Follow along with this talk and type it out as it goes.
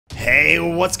Hey,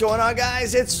 what's going on,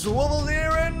 guys? It's Woofless here,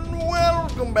 and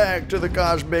welcome back to the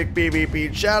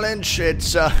CosmicPVP challenge.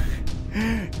 It's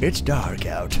dark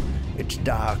out. It's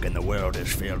dark, and the world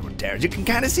is filled with terrors. You can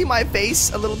kind of see my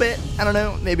face a little bit. I don't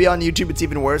know. Maybe on YouTube it's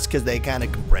even worse because they kind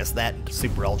of compress that into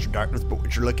super ultra darkness. But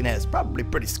what you're looking at is probably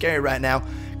pretty scary right now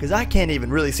because I can't even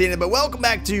really see it. But welcome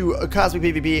back to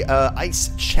CosmicPVP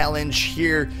Ice Challenge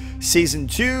here. Season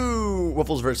 2,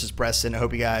 Woofless versus Preston. I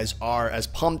hope you guys are as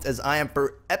pumped as I am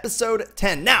for episode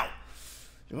 10. Now,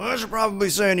 you guys are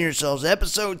probably saying to yourselves,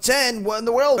 episode 10, what in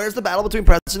the world? Where's the battle between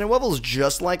Preston and Woofless,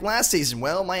 just like last season?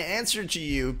 Well, my answer to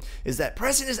you is that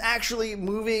Preston is actually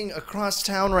moving across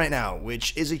town right now,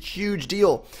 which is a huge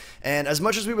deal. And as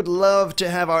much as we would love to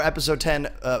have our episode 10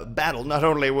 battle, not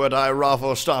only would I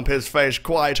raffle stomp his face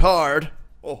quite hard,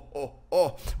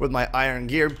 with my iron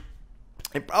gear,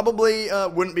 it probably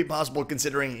wouldn't be possible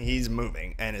considering he's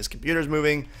moving and his computer's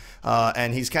moving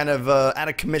and he's kind of out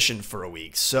of commission for a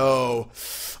week. So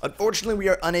unfortunately we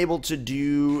are unable to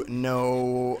do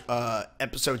no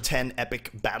episode 10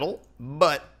 epic battle,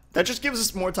 but that just gives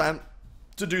us more time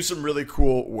to do some really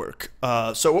cool work.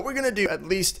 So what we're going to do, at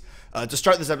least to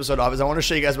start this episode off, is I want to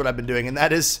show you guys what I've been doing, and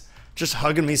that is just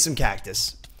hugging me some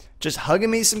cactus. Just hugging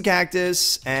me some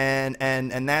cactus, and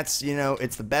that's, you know,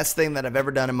 it's the best thing that I've ever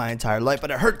done in my entire life,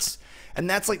 but it hurts, and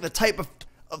that's like the type of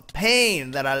pain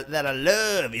that I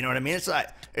love, you know what I mean? It's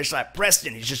like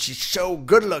Preston, he's so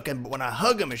good looking, but when I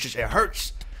hug him, it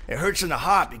hurts in the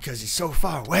heart because he's so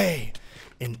far away,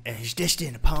 and he's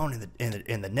distant upon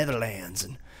in the Netherlands,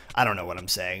 and I don't know what I'm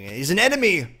saying. He's an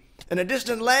enemy in a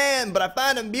distant land, but I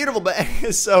find him beautiful. But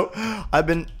so I've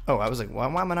been, I was like, why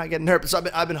am I not getting hurt? So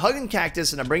I've been hugging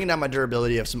cactus, and I'm bringing down my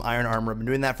durability of some iron armor. I've been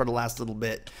doing that for the last little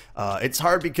bit. It's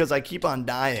hard because I keep on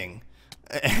dying.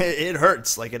 It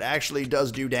hurts. Like, it actually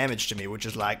does do damage to me, which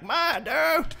is like, my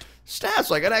dude, stats.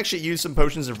 Like, I'd actually use some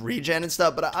potions of regen and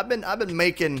stuff, but I've been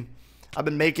making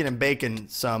and baking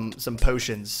some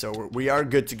potions, so we are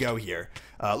good to go here.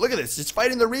 Look at this, it's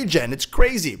fighting the regen, it's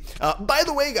crazy. By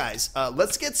the way, guys,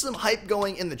 let's get some hype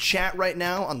going in the chat right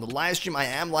now on the live stream. I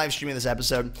am live streaming this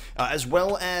episode, as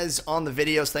well as on the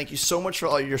videos. Thank you so much for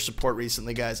all your support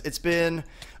recently, guys. It's been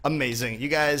amazing. You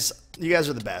guys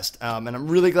are the best, and I'm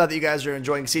really glad that you guys are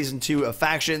enjoying season 2 of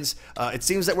Factions. It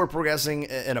seems that we're progressing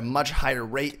at a much higher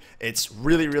rate. It's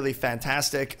really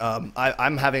fantastic.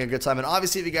 I'm having a good time, and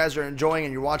obviously if you guys are enjoying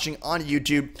and you're watching on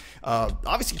YouTube,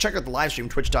 obviously check out the live stream,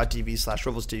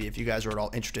 twitch.tv/WooflessTV, if you guys are at all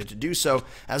interested to do so,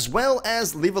 as well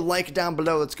as leave a like down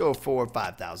below. Let's go for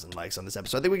 5,000 likes on this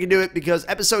episode. I think we can do it because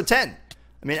episode 10,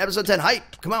 episode 10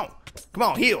 hype. Come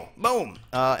on, heal, boom.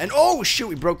 And oh shoot,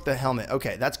 we broke the helmet.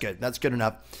 Okay, that's good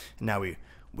enough. And now we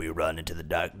run into the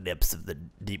dark depths of the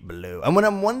deep below. And when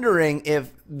I'm wondering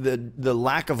if the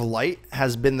lack of light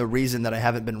has been the reason that I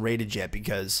haven't been rated yet,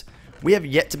 because we have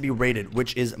yet to be rated,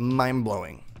 which is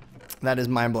mind-blowing. That is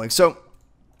mind-blowing. So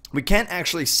we can't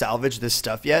actually salvage this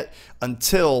stuff yet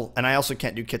until, and I also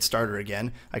can't do kit starter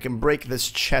again. I can break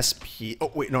this chest piece. Oh,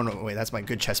 wait, no, wait, that's my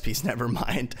good chest piece. Never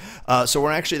mind. So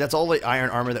we're actually, that's all the iron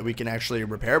armor that we can actually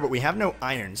repair, but we have no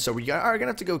iron. So we are going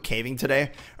to have to go caving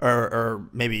today, or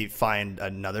maybe find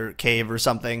another cave or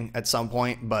something at some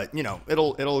point, but you know,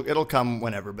 it'll come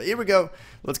whenever. But here we go.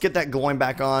 Let's get that glowing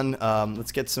back on.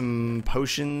 Let's get some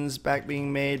potions back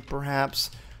being made, perhaps.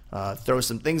 Throw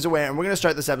some things away, and we're going to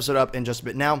start this episode up in just a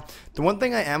bit. Now, the one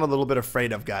thing I am a little bit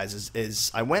afraid of, guys,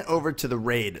 is I went over to the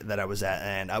raid that I was at,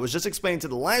 and I was just explaining to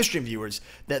the live stream viewers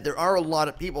that there are a lot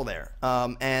of people there,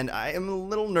 and I am a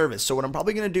little nervous. So what I'm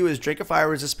probably going to do is drink a fire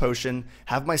resist potion,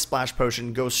 have my splash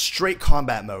potion, go straight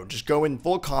combat mode, just go in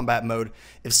full combat mode.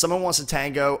 If someone wants to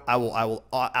tango, I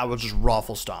will just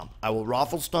raffle stomp. I will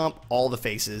raffle stomp all the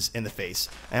faces in the face.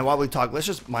 And while we talk, let's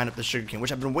just mine up the sugarcane,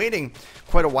 which I've been waiting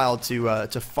quite a while to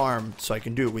farm so I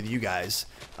can do it with you guys.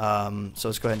 So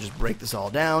let's go ahead and just break this all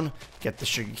down, get the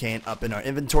sugarcane up in our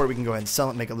inventory. We can go ahead and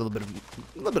sell it, make a little bit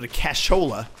of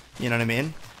cashola. You know what I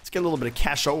mean? Let's get a little bit of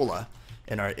cashola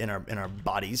in our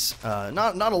bodies.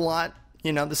 Not a lot.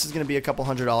 You know, this is gonna be a couple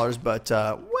 $100, but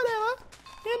whatever.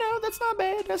 You know, that's not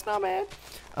bad. That's not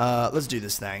bad. Let's do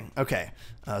this thing. Okay.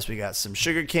 So we got some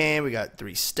sugarcane. We got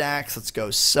 3 stacks. Let's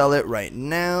go sell it right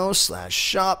now.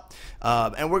 /shop.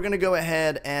 And we're gonna go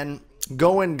ahead and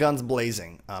go in guns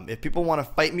blazing. If people want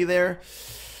to fight me there,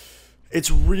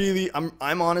 it's really,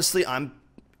 I'm honestly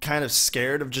kind of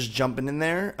scared of just jumping in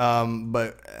there,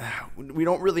 but we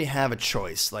don't really have a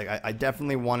choice. Like, I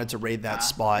definitely wanted to raid that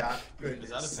spot.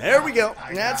 There we go.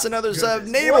 That's another sub.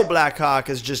 Naval Blackhawk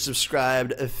has just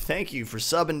subscribed. Thank you for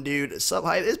subbing, dude. Sub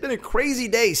hype. It's been a crazy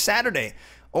day, Saturday.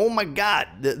 Oh my god,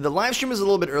 the live stream is a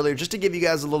little bit earlier. Just to give you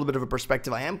guys a little bit of a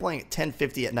perspective, I am playing at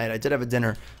 10:50 at night. I did have a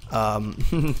dinner.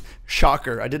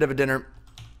 Shocker, I did have a dinner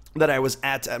that I was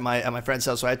at my friend's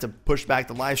house, so I had to push back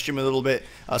the live stream a little bit.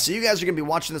 So you guys are gonna be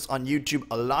watching this on YouTube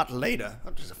a lot later.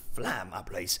 I'm just a fly my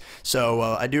place. So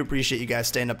I do appreciate you guys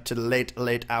staying up to the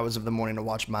late hours of the morning to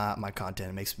watch my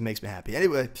content. It makes me happy.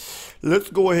 Anyway, let's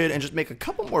go ahead and just make a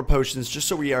couple more potions just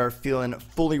so we are feeling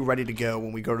fully ready to go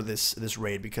when we go to this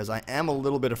raid, because I am a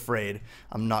little bit afraid.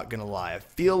 I'm not gonna lie. I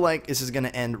feel like this is gonna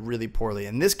end really poorly,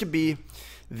 and this could be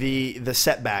the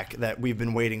setback that we've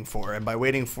been waiting for. And by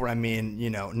waiting for, I mean, you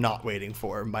know, not waiting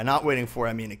for. And by not waiting for,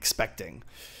 I mean expecting.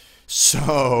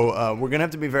 So we're gonna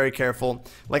have to be very careful.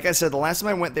 Like I said, the last time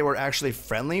I went, they were actually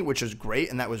friendly, which was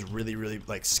great, and that was really, really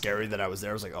like scary that I was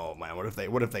there. I was like, oh man, what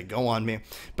if they go on me?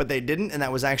 But they didn't, and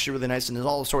that was actually really nice. And there's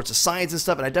all sorts of signs and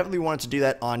stuff, and I definitely wanted to do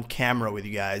that on camera with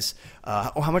you guys.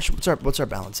 How much? What's our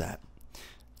balance at?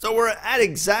 So we're at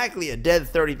exactly a dead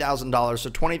 $30,000,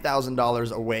 so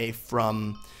 $20,000 away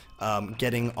from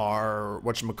getting our,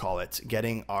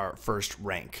 getting our first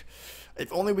rank.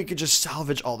 If only we could just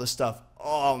salvage all this stuff.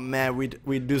 Oh man,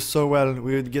 we'd do so well.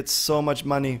 We would get so much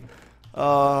money.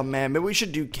 Oh man, maybe we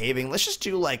should do caving. Let's just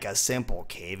do like a simple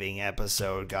caving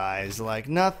episode, guys. Like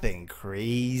nothing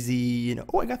crazy, you know.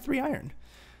 Oh, I got 3 iron.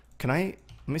 Let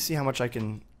me see how much I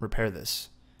can repair this.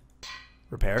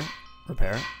 Repair.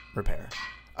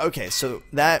 Okay, so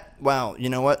wow, you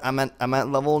know what? I'm at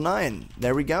level 9.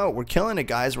 There we go. We're killing it,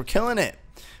 guys. We're killing it.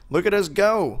 Look at us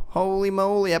go. Holy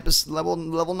moly,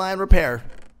 level 9 repair.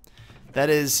 That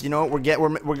is, you know what?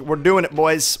 We're doing it,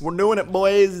 boys. We're doing it,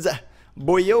 boys.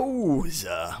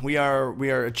 Boyos. We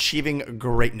are achieving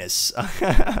greatness.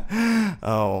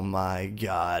 Oh my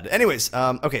god. Anyways,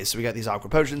 okay, so we got these aqua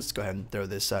potions. Let's go ahead and throw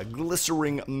this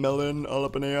glycerine melon all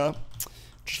up in here.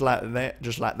 Just like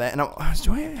that. And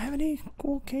do I have any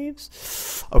cool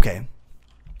caves? Okay,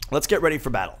 let's get ready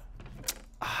for battle.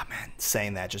 Ah, man,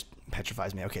 saying that just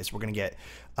petrifies me. Okay, so we're gonna get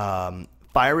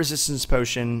fire resistance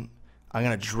potion. I'm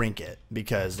gonna drink it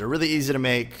because they're really easy to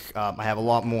make. I have a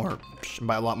lot more.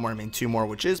 By a lot more, I mean 2 more,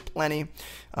 which is plenty.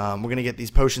 We're gonna get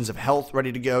these potions of health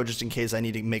ready to go just in case I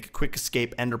need to make a quick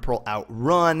escape. Ender pearl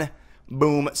outrun.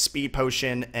 Boom, speed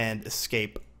potion and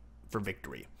escape for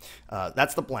victory.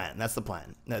 That's the plan.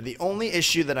 Now, the only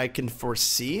issue that I can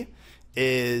foresee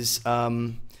is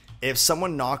if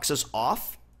someone knocks us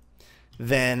off,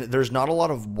 then there's not a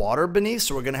lot of water beneath,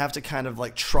 so we're gonna have to kind of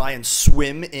like try and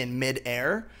swim in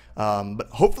mid-air. But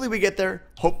hopefully we get there.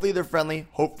 Hopefully they're friendly.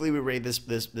 Hopefully we raid this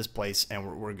place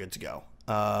and we're good to go.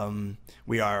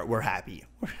 We're happy.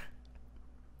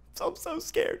 I'm so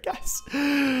scared, guys.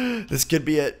 This could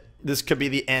be it. This could be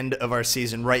the end of our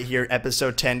season right here.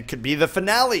 Episode 10 could be the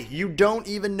finale. You don't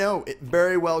even know. It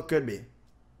very well could be.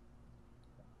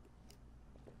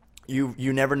 You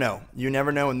never know. You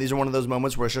never know. And these are one of those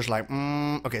moments where it's just like,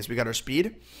 okay, so we got our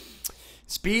speed.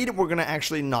 Speed, we're going to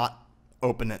actually not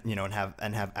open it, you know, and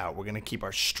have out. We're going to keep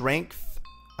our strength.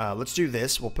 Let's do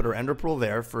this. We'll put our ender pearl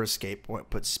there for escape. We'll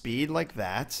put speed like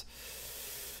that.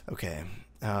 Okay.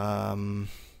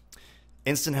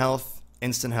 Instant health,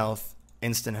 instant health,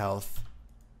 instant health,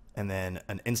 and then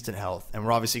an instant health. And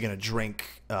we're obviously going to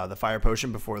drink the fire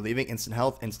potion before leaving. Instant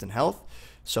health, instant health.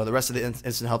 So the rest of the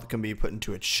instant health can be put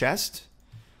into a chest.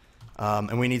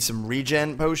 And we need some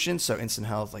regen potions. So instant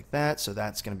health like that. So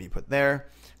that's going to be put there.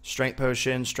 Strength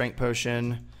potion, strength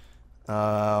potion.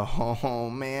 Oh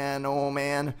man, oh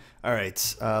man. All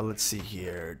right, let's see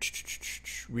here.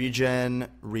 Regen.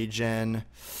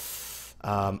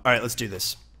 All right, let's do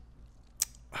this.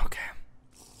 Okay.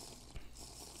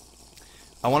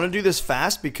 I want to do this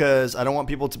fast because I don't want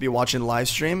people to be watching live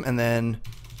stream and then.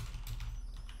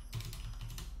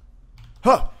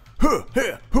 Hello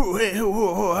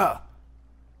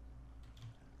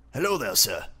there,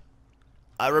 sir.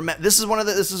 I remember this was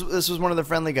one of the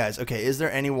friendly guys. Okay, is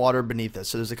there any water beneath us?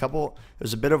 So there's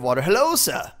a bit of water. Hello,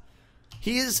 sir.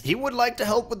 He would like to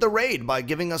help with the raid by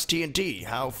giving us TNT.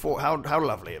 How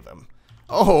lovely of him.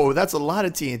 Oh, that's a lot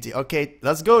of TNT. Okay,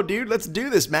 let's go, dude. Let's do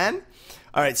this, man.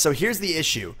 All right, so here's the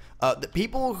issue. The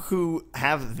people who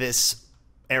have this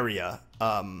area,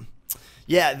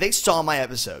 yeah, they saw my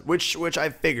episode, which I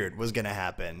figured was gonna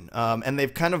happen, and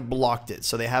they've kind of blocked it.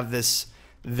 So they have this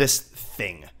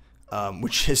thing,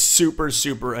 which is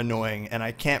super annoying, and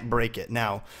I can't break it.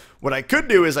 Now, what I could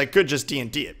do is I could just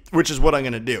TNT it, which is what I'm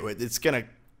gonna do. It's gonna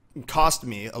cost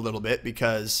me a little bit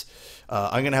because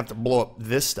I'm gonna have to blow up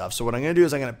this stuff. So what I'm gonna do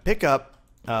is I'm gonna pick up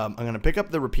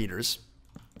the repeaters.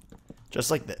 Just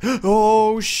like that.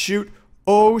 Oh shoot!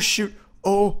 Oh shoot!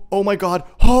 Oh my god!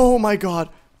 Oh my god!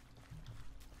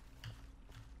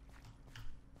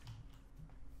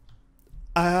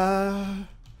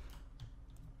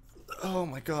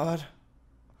 god.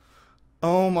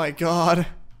 Oh my god.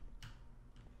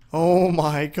 Oh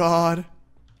my god.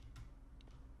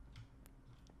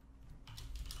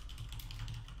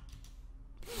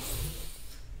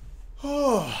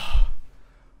 Oh.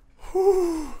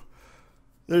 Whew.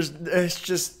 It's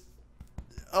just,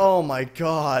 oh my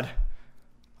god.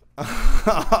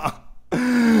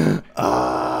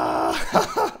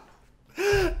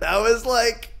 That was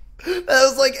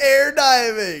like air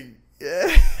diving.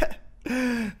 Yeah.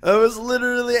 That was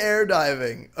literally air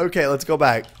diving. Okay, let's go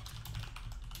back.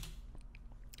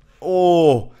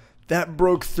 Oh, that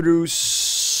broke through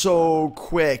so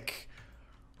quick.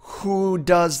 Who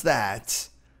does that?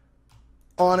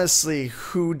 Honestly,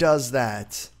 who does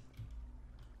that?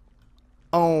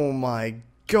 Oh my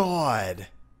god.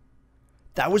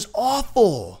 That was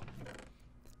awful.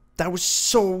 That was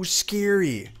so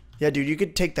scary. Yeah, dude, you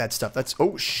could take that stuff. That's,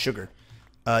 oh, sugar.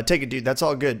 Take it, dude. That's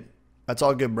all good. That's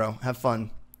all good, bro. Have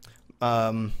fun.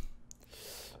 I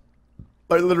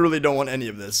literally don't want any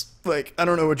of this. Like, I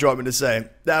don't know what you want me to say.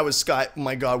 That was oh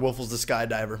my god, Woofles the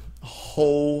skydiver.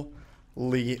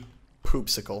 Holy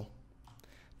poopsicle.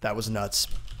 That was nuts.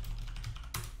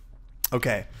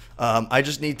 Okay. I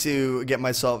just need to get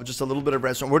myself just a little bit of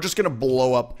rest. We're just gonna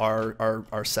blow up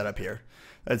our setup here.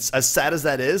 It's as sad as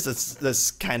that is.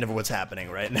 That's kind of what's happening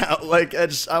right now. Like,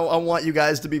 I want you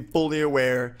guys to be fully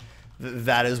aware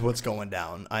that is what's going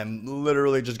down. I'm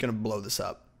literally just gonna blow this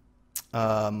up.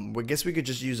 I guess we could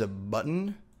just use a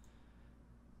button,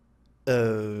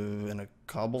 and a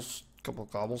couple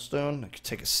cobblestone. I could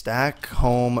take a stack,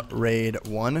 home, raid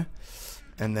 1,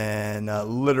 and then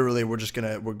literally we're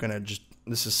gonna just.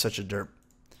 This is such a derp.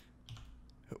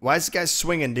 Why is this guy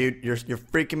swinging, dude? You're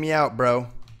freaking me out, bro.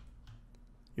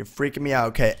 You're freaking me out.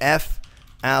 Okay, F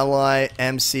ally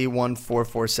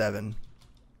MC1447.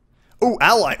 Oh,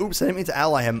 ally. Oops, I didn't mean to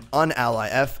ally him. Unally.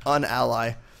 F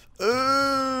unally.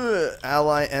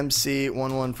 Ally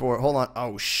MC114. Hold on.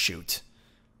 Oh shoot.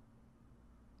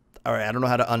 All right, I don't know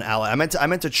how to unally. I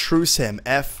meant to truce him.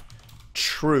 F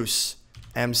truce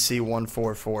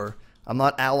MC144. I'm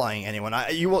not allying anyone.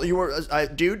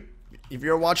 Dude, if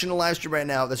you're watching the live stream right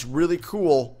now, that's really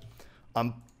cool.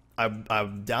 I'm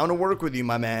down to work with you,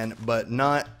 my man, but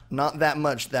not that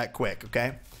much that quick,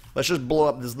 okay? Let's just blow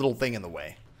up this little thing in the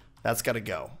way. That's got to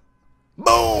go.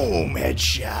 Boom!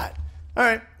 Headshot. All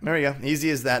right, there we go.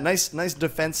 Easy as that. Nice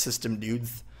defense system,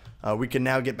 dudes. We can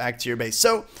now get back to your base.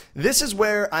 So this is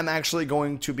where I'm actually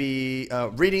going to be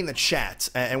reading the chat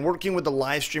and working with the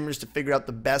live streamers to figure out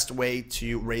the best way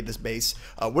to raid this base.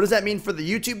 What does that mean for the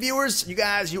YouTube viewers? You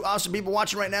guys, you awesome people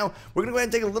watching right now, we're going to go ahead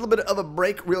and take a little bit of a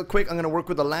break real quick. I'm going to work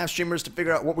with the live streamers to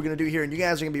figure out what we're going to do here, and you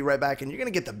guys are going to be right back, and you're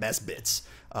going to get the best bits.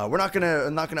 We're not gonna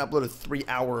upload a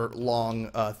 3-hour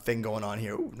long thing going on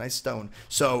here. Ooh, nice stone.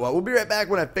 So we'll be right back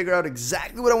when I figure out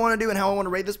exactly what I want to do and how I want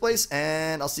to raid this place,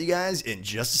 and I'll see you guys in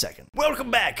just a second.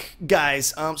 Welcome back,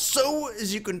 guys. So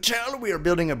as you can tell, we are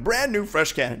building a brand new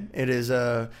fresh cannon. It is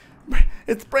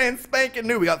it's brand spanking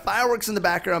new. We got fireworks in the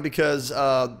background because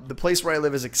the place where I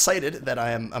live is excited that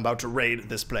I am about to raid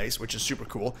this place, which is super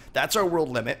cool. That's our world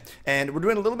limit, and we're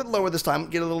doing a little bit lower this time.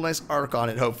 Get a little nice arc on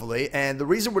it, hopefully. And the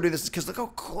reason we're doing this is because look how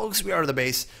close we are to the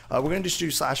base. We're gonna just do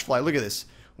 /fly. Look at this.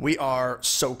 We are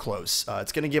so close.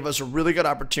 It's gonna give us a really good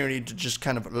opportunity to just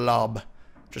kind of lob.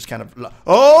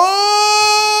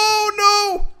 Oh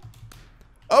no!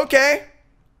 Okay.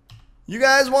 You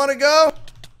guys want to go?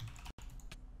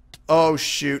 Oh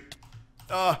shoot.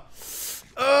 I'm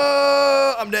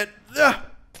dead.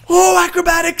 Oh,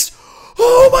 acrobatics!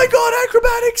 Oh my god,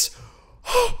 acrobatics!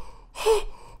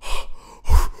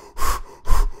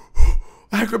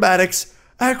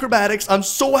 Acrobatics. I'm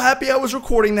so happy I was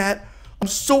recording that.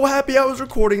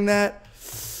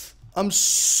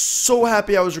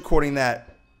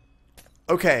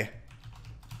 Okay.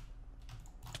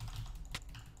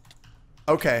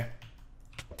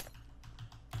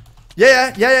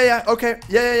 Yeah. Okay.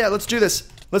 Yeah. Let's do this.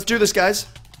 Let's do this, guys.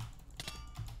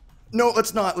 No,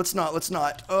 let's not.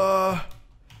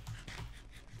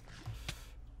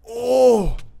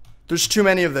 Oh, there's too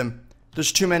many of them.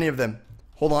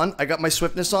 Hold on. I got my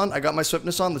swiftness on.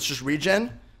 Let's just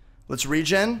regen.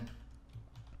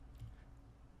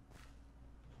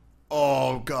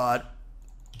 Oh, God.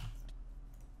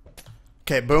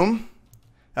 Okay, boom.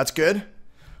 That's good.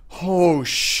 Oh,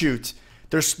 shoot.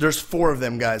 There's 4 of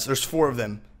them, guys. There's 4 of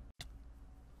them.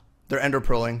 They're ender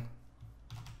pearling.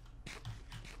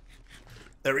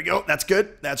 There we go. That's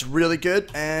good. That's really good.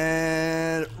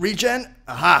 And regen.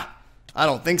 Aha. I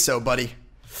don't think so, buddy.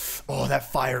 Oh,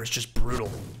 that fire is just brutal.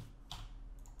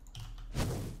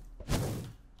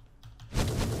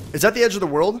 Is that the edge of the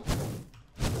world?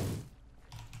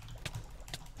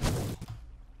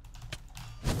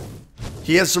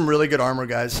 He has some really good armor,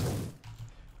 guys.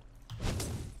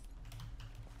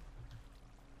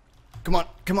 Come on,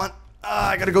 come on. Ah,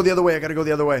 I gotta go the other way. I gotta go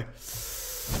the other way.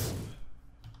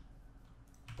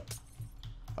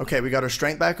 Okay, we got our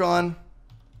strength back on.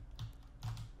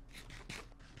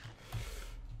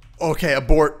 Okay,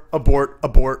 abort, abort,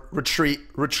 abort. Retreat,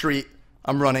 retreat.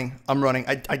 I'm running, I'm running.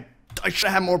 I should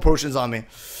have more potions on me.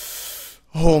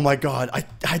 Oh my god.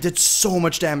 I did so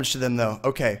much damage to them though.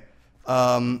 Okay.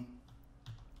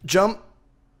 Jump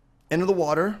into the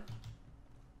water.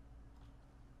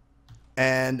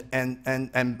 And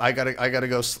I gotta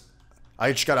go. I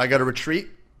gotta retreat.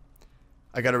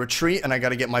 I gotta retreat and I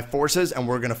gotta get my forces and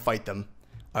we're gonna fight them.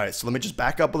 All right, so let me just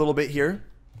back up a little bit here.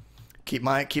 Keep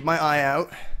my eye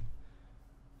out.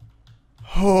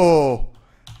 Oh,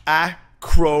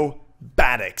 acrobatics,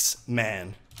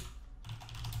 man.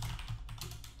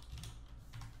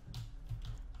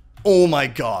 Oh my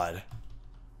god.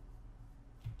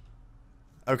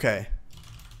 Okay.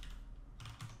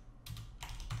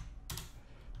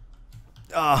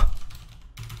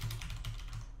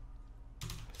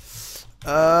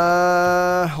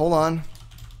 Hold on.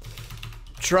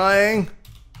 Trying.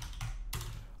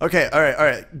 Okay,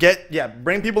 alright.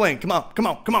 Bring people in. Come on.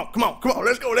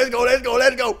 Let's go.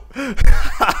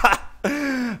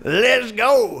 Let's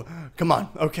go. Come on.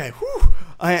 Okay. Whew.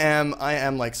 I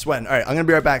am like sweating. Alright, I'm gonna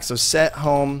be right back. So set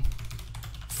home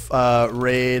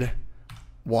raid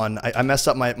 1. I messed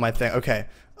up my thing. Okay.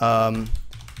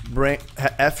 Bring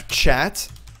F chat.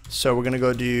 So we're gonna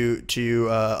go to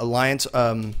alliance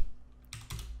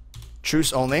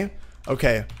truce only.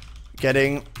 Okay.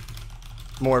 Getting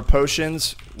more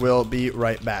potions. We'll be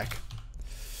right back.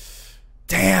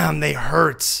 Damn, they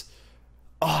hurt.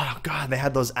 Oh god, they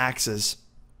had those axes.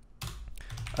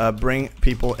 Bring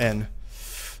people in.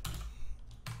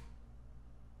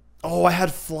 Oh, I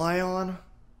had fly on.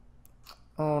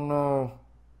 Oh no.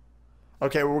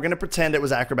 Okay, well, we're gonna pretend it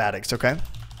was acrobatics, okay?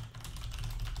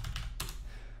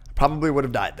 Probably would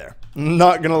have died there.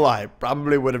 Not gonna lie,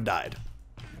 probably would have died.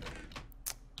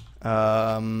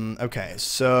 Okay,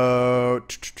 so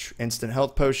instant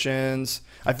health potions.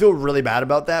 I feel really bad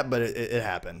about that, but it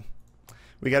happened.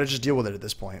 We gotta just deal with it at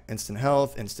this point. Instant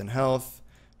health,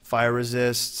 fire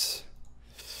resist,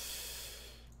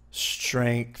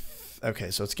 strength.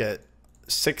 Okay, so let's get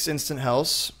 6 instant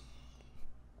healths.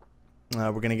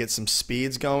 We're gonna get some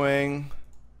speeds going,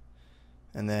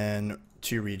 and then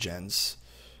 2 regens.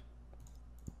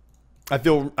 I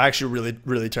feel actually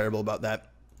really terrible about that.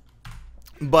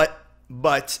 But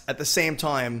at the same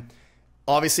time,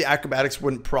 obviously acrobatics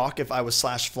wouldn't proc if I was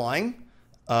slash flying.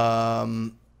 At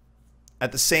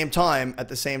the same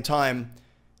time,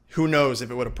 who knows if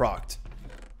it would have procced?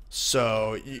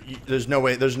 So there's no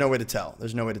way to tell.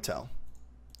 There's no way to tell.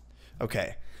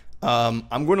 Okay,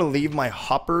 I'm going to leave my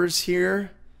hoppers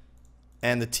here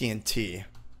and the TNT.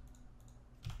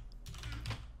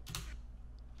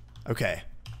 Okay.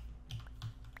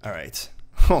 All right.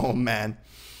 Oh man.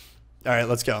 All right,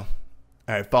 let's go. All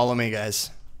right, follow me,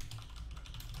 guys.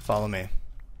 Follow me.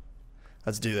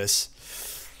 Let's do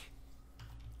this.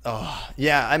 Oh,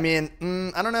 yeah, I mean,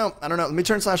 I don't know. Let me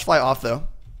turn slash fly off, though.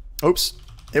 Oops.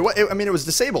 I mean, it was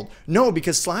disabled. No,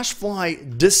 because slash fly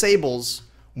disables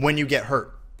when you get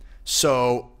hurt.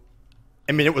 So,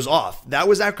 I mean, it was off. That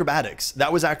was acrobatics.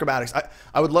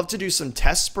 I would love to do some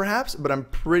tests, perhaps, but I'm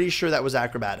pretty sure that was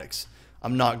acrobatics.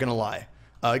 I'm not going to lie.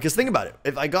 Because think about it.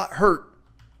 If I got hurt,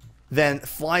 then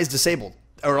fly is disabled,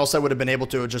 or else I would have been able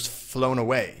to have just flown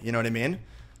away. You know what I mean?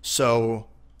 So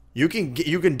you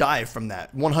can die from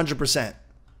that 100%.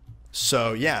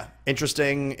 So yeah,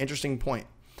 interesting point.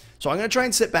 So I'm gonna try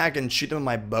and sit back and shoot them with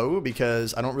my bow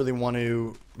because I don't really want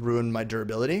to ruin my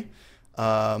durability.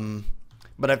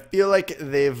 But I feel like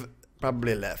they've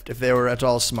probably left if they were at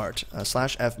all smart.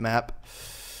 Slash F map.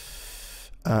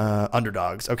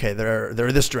 Underdogs. Okay, they're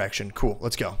this direction. Cool.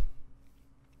 Let's go.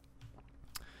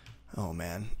 Oh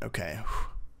man. Okay.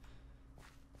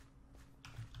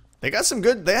 They had some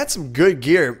good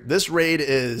gear. This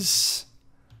raid's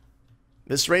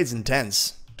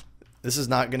intense. This is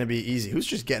not going to be easy. Who's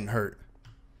just getting hurt?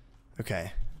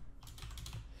 Okay.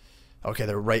 Okay,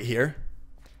 they're right here.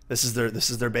 This is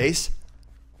their base.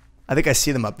 I think I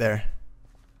see them up there.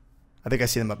 I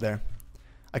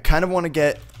kind of want to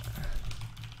get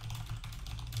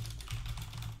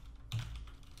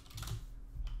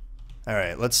all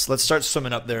right, let's start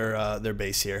swimming up their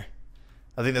base here.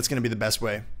 I think that's going to be the best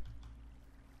way.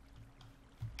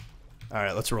 All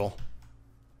right, let's roll.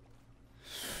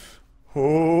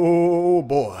 Oh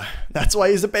boy, that's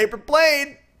why he's a paper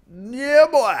plane. Yeah,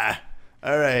 boy.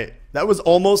 All right, that was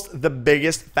almost the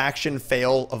biggest faction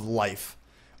fail of life.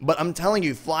 But I'm telling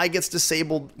you, fly gets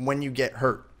disabled when you get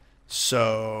hurt.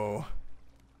 So,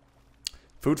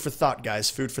 food for thought,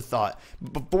 guys. Food for thought.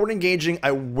 Before engaging,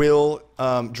 I will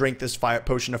drink this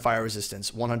potion of fire resistance.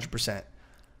 100%.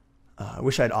 I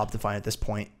wish I had Optifine at this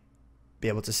point. Be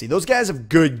able to see. Those guys have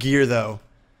good gear, though.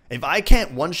 If I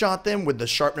can't one-shot them with the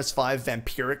Sharpness 5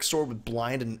 Vampiric Sword with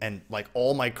Blind and like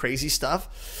all my crazy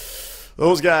stuff,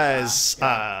 those guys,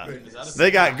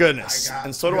 they got goodness.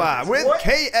 And so do I. With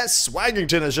KS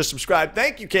Swaggington has just subscribed.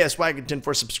 Thank you, KS Swaggington,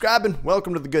 for subscribing.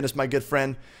 Welcome to the goodness, my good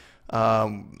friend.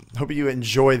 Hope you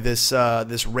enjoy this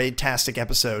this raid-tastic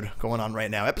episode going on right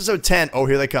now. Episode 10. Oh,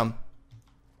 here they come.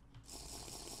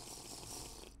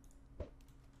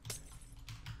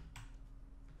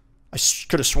 I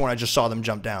could have sworn I just saw them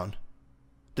jump down.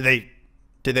 Did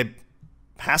they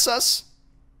pass us?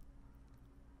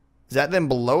 Is that them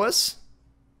below us?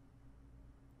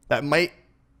 That might...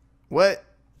 What?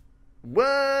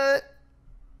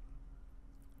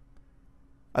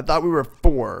 I thought we were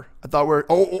 4. I thought we were...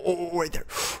 Oh, right there.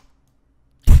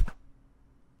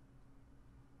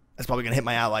 That's probably going to hit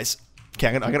my allies. Okay,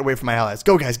 I'm gonna wait for my allies.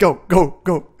 Go, guys. Go.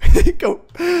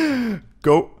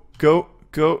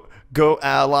 Go,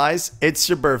 allies. It's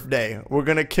your birthday. We're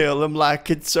gonna kill them like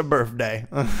it's a birthday.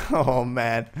 Oh,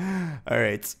 man. All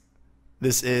right.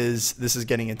 This is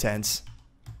getting intense.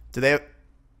 Do they have...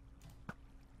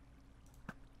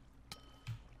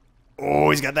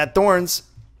 Oh, he's got that thorns.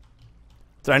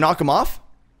 Did I knock him off?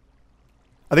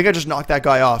 I think I just knocked that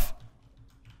guy off.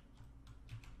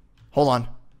 Hold on.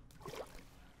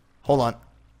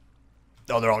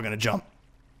 Oh, they're all gonna jump.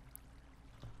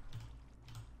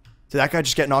 Did that guy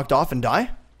just get knocked off and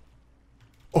die?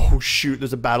 Oh, shoot.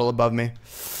 There's a battle above me.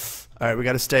 All right, we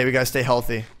gotta stay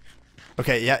healthy.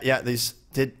 Okay, yeah, these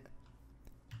did...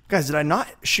 Guys, did I not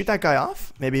shoot that guy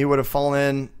off? Maybe he would have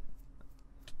fallen...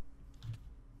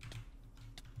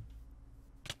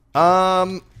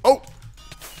 Oh,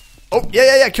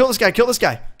 yeah, kill this guy,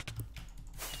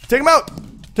 Take him out!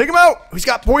 He's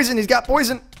got poison,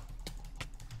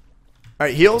 All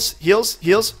right, heals.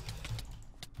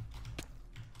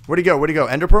 Where'd he go?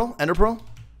 Ender Pearl? All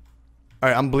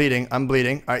right, I'm bleeding. All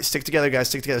right, stick together, guys.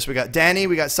 So we got Danny,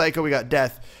 we got Psycho, we got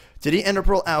Death. Did he Ender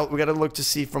Pearl out? We gotta look to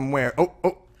see from where. Oh,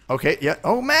 okay, yeah.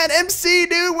 Oh, man, MC,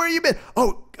 dude, where you been?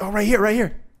 Oh, right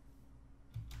here.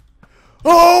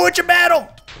 Oh, it's a battle!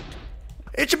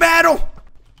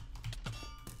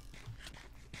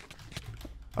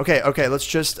 Okay, let's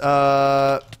just, Yep.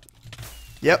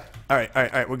 All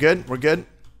right, we're good.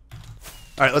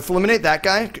 All right, let's eliminate that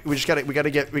guy. We gotta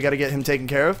get him taken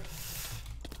care of.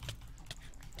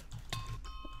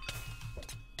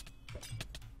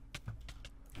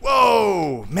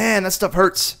 Whoa, man, that stuff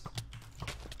hurts.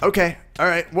 Okay, all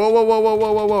right. Whoa.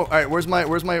 All right, where's my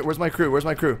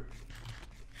crew?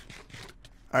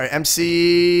 All right,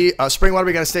 MC, Springwater.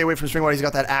 We gotta stay away from Springwater. He's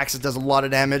got that axe that does a lot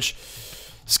of damage.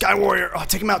 Sky Warrior. Oh,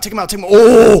 take him out.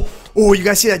 Oh, you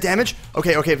guys see that damage?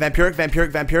 Okay.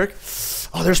 Vampiric.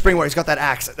 Oh, there's Springwater. He's got that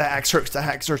axe. That axe hurts.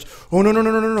 Oh, no.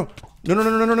 No.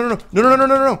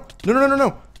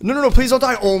 Please don't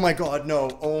die. Oh my god,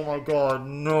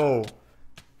 no.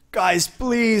 Guys,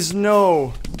 please,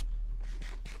 no.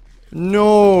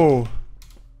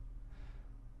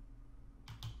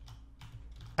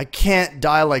 I can't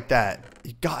die like that.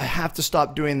 I have to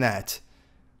stop doing that.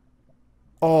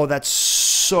 Oh, that's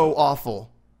so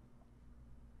awful.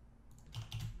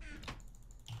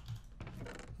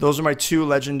 Those are my 2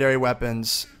 legendary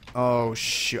weapons. Oh,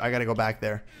 shoot. I gotta go back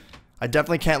there. I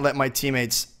definitely can't let my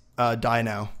teammates die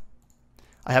now.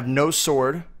 I have no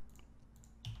sword.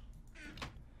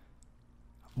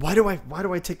 Why do I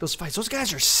take those fights? Those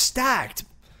guys are stacked.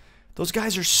 Those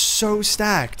guys are so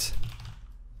stacked.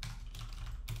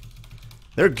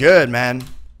 They're good, man.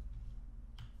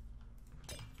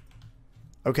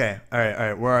 Okay. All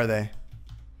right. Where are they?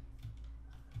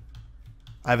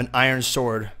 I have an iron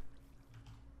sword.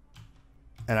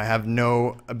 And I have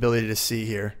no ability to see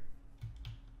here.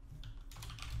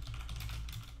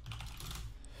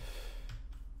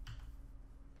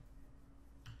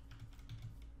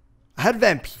 I had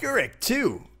Vampiric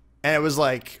too. And it was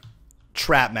like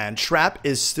Trap, man. Trap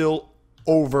is still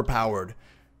overpowered.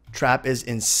 Trap is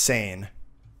insane.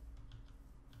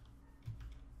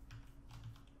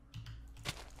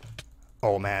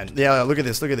 Oh man. Yeah, look at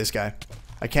this guy.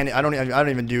 I don't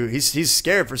even do... He's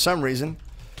scared for some reason.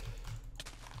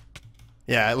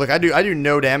 Yeah, look, I do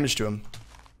no damage to him.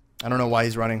 I don't know why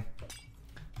he's running.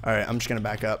 Alright, I'm just gonna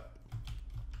back up.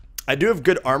 I do have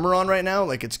good armor on right now,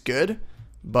 like it's good.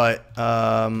 But,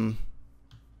 Alright,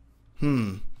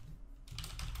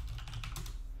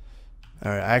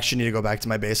 I actually need to go back to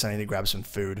my base and I need to grab some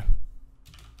food.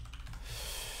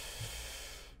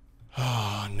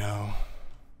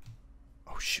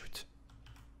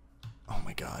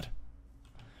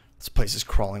 place is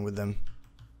crawling with them.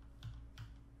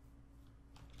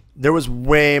 There was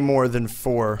way more than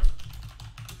 4.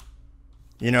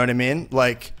 You know what I mean?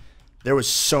 Like, there was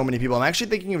so many people. I'm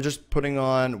actually thinking of just putting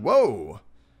on... Whoa!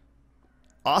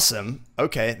 Awesome.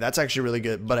 Okay, that's actually really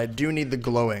good. But I do need the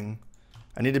glowing.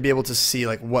 I need to be able to see,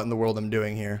 like, what in the world I'm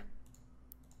doing here.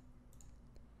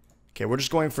 Okay, we're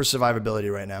just going for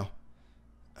survivability right now.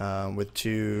 With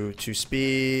two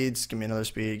speeds. Give me another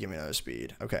speed. Give me another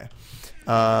speed. Okay.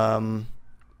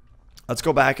 Let's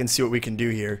go back and see what we can do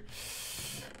here.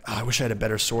 Oh, I wish I had a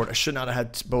better sword. I should not have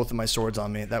had both of my swords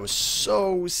on me. That was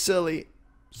so silly.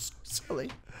 So silly.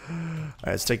 Alright,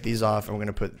 let's take these off and we're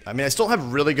gonna put... I mean, I still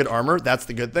have really good armor. That's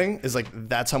the good thing. Is like,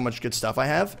 that's how much good stuff I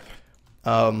have.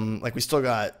 Like, we still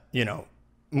got, you know,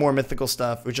 more mythical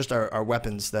stuff. With just our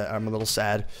weapons that I'm a little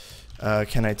sad.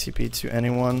 Can I TP to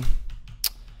anyone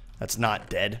that's not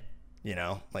dead? You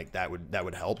know, like, that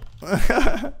would help.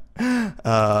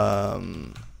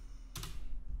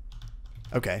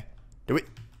 Okay.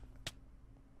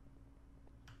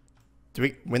 Do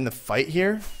we win the fight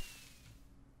here?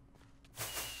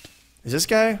 Is this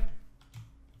guy?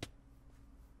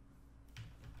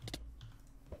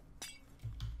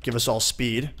 Give us all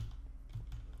speed.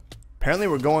 Apparently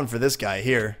we're going for this guy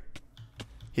here.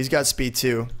 He's got speed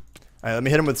too. Alright, let me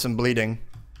hit him with some bleeding.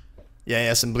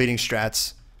 Yeah, some bleeding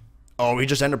strats. Oh, he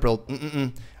just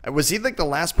enderpearled. Was he like the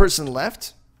last person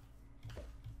left?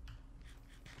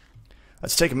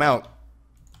 Let's take him out.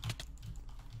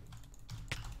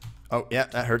 Oh, yeah,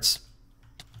 that hurts.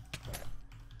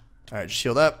 Alright, just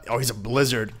healed up. Oh, he's a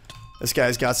blizzard. This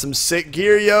guy's got some sick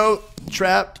gear, yo.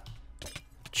 Trap.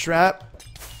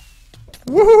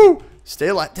 Woohoo! Stay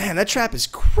alive. Damn, that trap is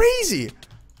crazy.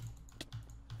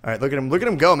 Alright, look at him. Look at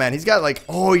him go, man. He's got like,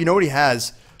 oh, you know what he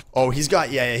has? Oh, he's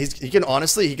got, yeah, he can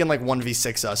honestly, he can like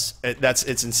 1v6 us.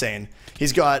 It's insane.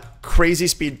 He's got crazy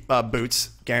speed boots,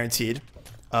 guaranteed.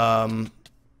 Yeah,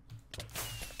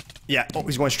 oh,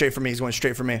 he's going straight for me.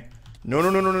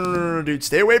 No, dude.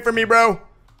 Stay away from me, bro.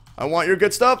 I want your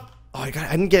good stuff. Oh, I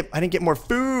didn't get more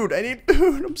food. I need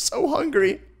food. I'm so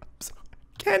hungry.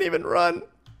 Can't even run.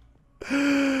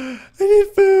 I need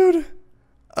food.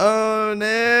 Oh,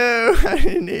 no.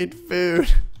 I need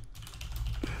food.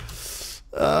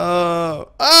 Oh.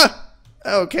 Ah!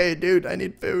 Okay, dude. I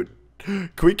need food. Can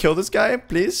we kill this guy,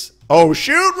 please? Oh,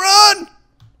 shoot. Run!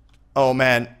 Oh,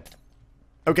 man.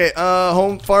 Okay,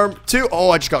 home farm 2.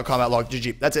 Oh, I just got combat log.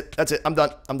 GG. That's it. I'm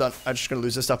done. I'm just gonna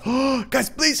lose this stuff. Oh,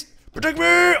 guys, please protect me.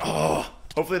 Oh,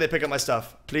 hopefully they pick up my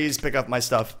stuff. Please pick up my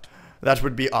stuff. That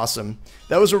would be awesome.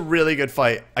 That was a really good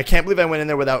fight. I can't believe I went in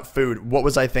there without food. What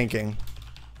was I thinking?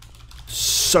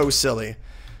 So silly.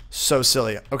 So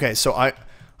silly. Okay, so I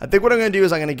think what I'm gonna do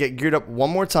is I'm gonna get geared up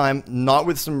one more time. Not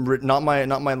with not my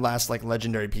last like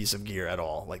legendary piece of gear at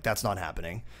all. Like, that's not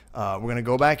happening. We're gonna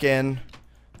go back in.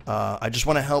 I just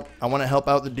want to help. I want to help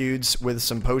out the dudes with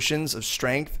some potions of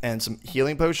strength and some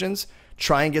healing potions.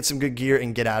 Try and get some good gear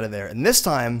and get out of there. And this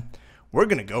time, we're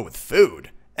gonna go with food.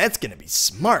 That's gonna be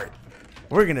smart.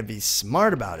 We're gonna be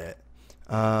smart about it.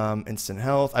 Instant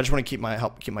health. I just want to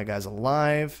help keep my guys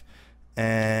alive.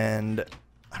 And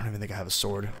I don't even think I have a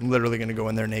sword. I'm literally gonna go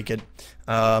in there naked.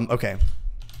 Okay.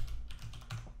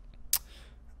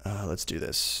 Let's do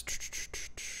this.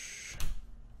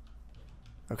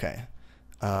 Okay.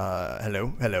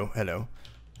 Hello.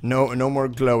 No more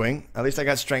glowing. At least I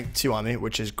got strength 2 on me,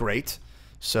 which is great.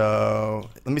 So,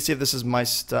 let me see if this is my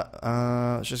stuff.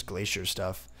 It's just glacier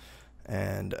stuff.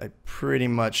 And I pretty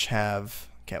much have...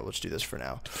 Okay, let's do this for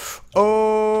now.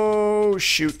 Oh,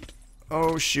 shoot.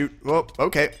 Oh,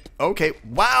 okay.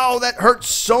 Wow, that hurts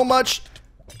so much.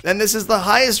 And this is the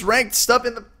highest ranked stuff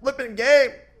in the flipping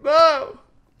game. Whoa.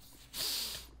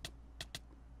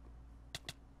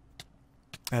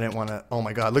 I didn't want to... Oh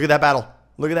my god, look at that battle.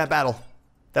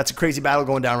 That's a crazy battle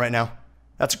going down right now.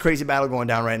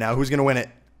 Who's going to win it?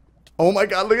 Oh my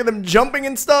god, look at them jumping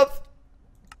and stuff.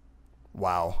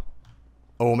 Wow.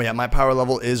 Oh man, my power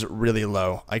level is really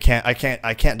low. I can't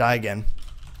die again.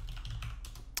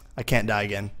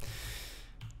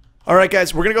 Alright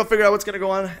guys, we're going to go figure out what's going to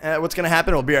go on, what's going to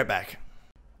happen. We'll be right back.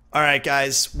 Alright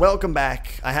guys, welcome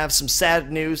back. I have some sad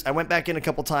news. I went back in a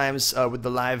couple times with the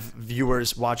live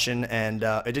viewers watching, and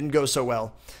it didn't go so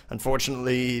well.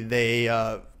 Unfortunately,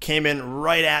 they came in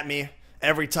right at me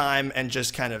every time and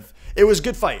just kind of... It was a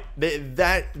good fight.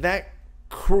 That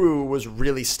crew was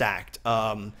really stacked.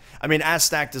 I mean, as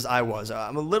stacked as I was.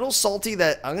 I'm a little salty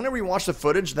that I'm going to rewatch the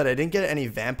footage that I didn't get any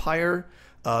vampiric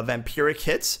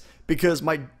hits, because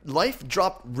my life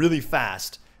dropped really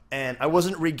fast. And I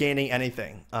wasn't regaining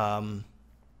anything.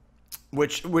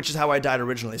 which is how I died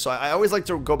originally. So I always like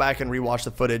to go back and rewatch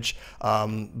the footage.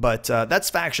 But that's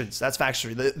factions. That's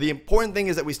factory. The important thing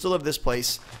is that we still have this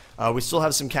place. We still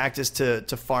have some cactus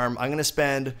to farm. I'm gonna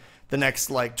spend the next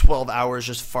like 12 hours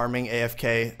just farming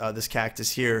AFK this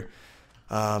cactus here.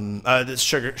 This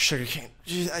sugar cane.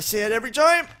 Jeez, I say it every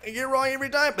time. I get it wrong every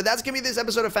time. But that's gonna be this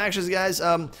episode of Factions, guys.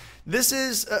 This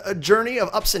is a journey of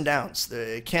ups and downs.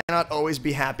 It cannot always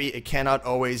be happy. It cannot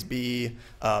always be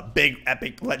big,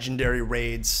 epic, legendary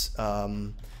raids.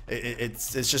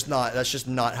 It's just not. That's just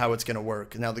not how it's gonna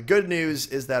work. Now the good news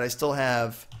is that I still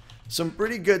have some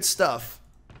pretty good stuff.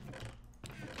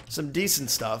 Some decent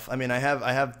stuff. I mean, I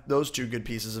have those 2 good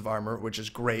pieces of armor, which is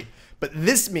great. But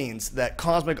this means that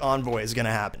Cosmic Envoy is going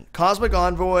to happen. Cosmic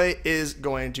Envoy is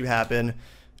going to happen,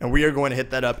 and we are going to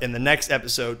hit that up in the next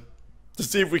episode to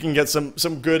see if we can get some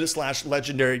good /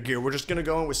 legendary gear. We're just going to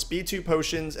go in with speed 2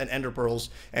 potions and ender pearls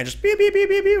and just pew pew pew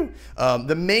pew pew.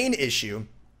 The main issue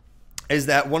is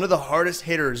that one of the hardest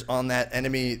hitters on that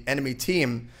enemy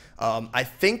team, I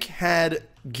think, had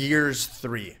Gears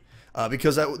 3.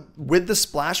 Because with the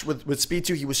splash, with speed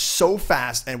 2, he was so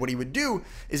fast, and what he would do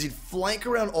is he'd flank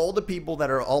around all the people that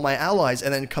are all my allies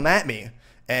and then come at me,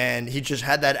 and he just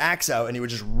had that axe out and he would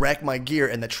just wreck my gear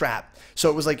in the trap. So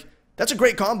it was like, that's a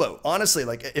great combo, honestly.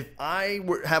 Like, if I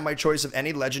had my choice of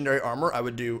any legendary armor, I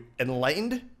would do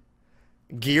Enlightened,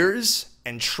 Gears,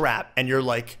 and Trap, and you're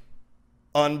like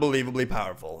unbelievably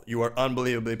powerful. You are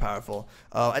unbelievably powerful.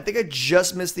 I think I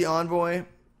just missed the Envoy.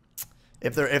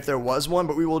 If there was one,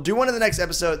 but we will do one in the next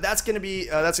episode. That's gonna be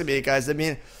it, guys. I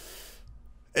mean,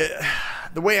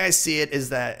 the way I see it is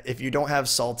that if you don't have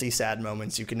salty, sad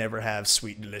moments, you can never have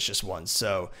sweet, delicious ones.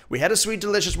 So we had a sweet,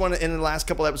 delicious one in the last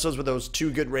couple episodes with those 2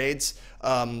 good raids.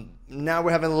 Now we're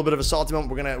having a little bit of a salty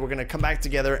moment. We're gonna come back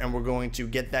together and we're going to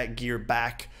get that gear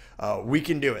back. We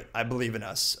can do it. I believe in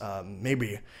us.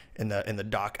 Maybe in the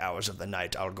dark hours of the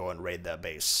night, I'll go and raid the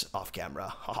base off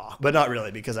camera. But not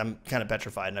really, because I'm kind of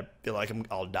petrified and I feel like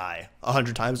I'll die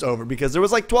 100 times over because there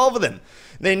was like 12 of them.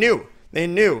 They knew.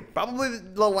 Probably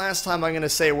the last time I'm going to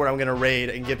say where I'm going to raid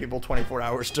and give people 24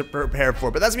 hours to prepare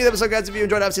for. But that's me, the episode, guys. If you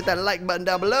enjoyed, obviously hit that like button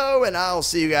down below, and I'll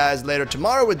see you guys later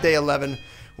tomorrow with day 11,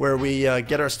 where we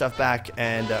get our stuff back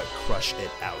and crush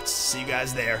it out. See you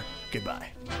guys there. Goodbye.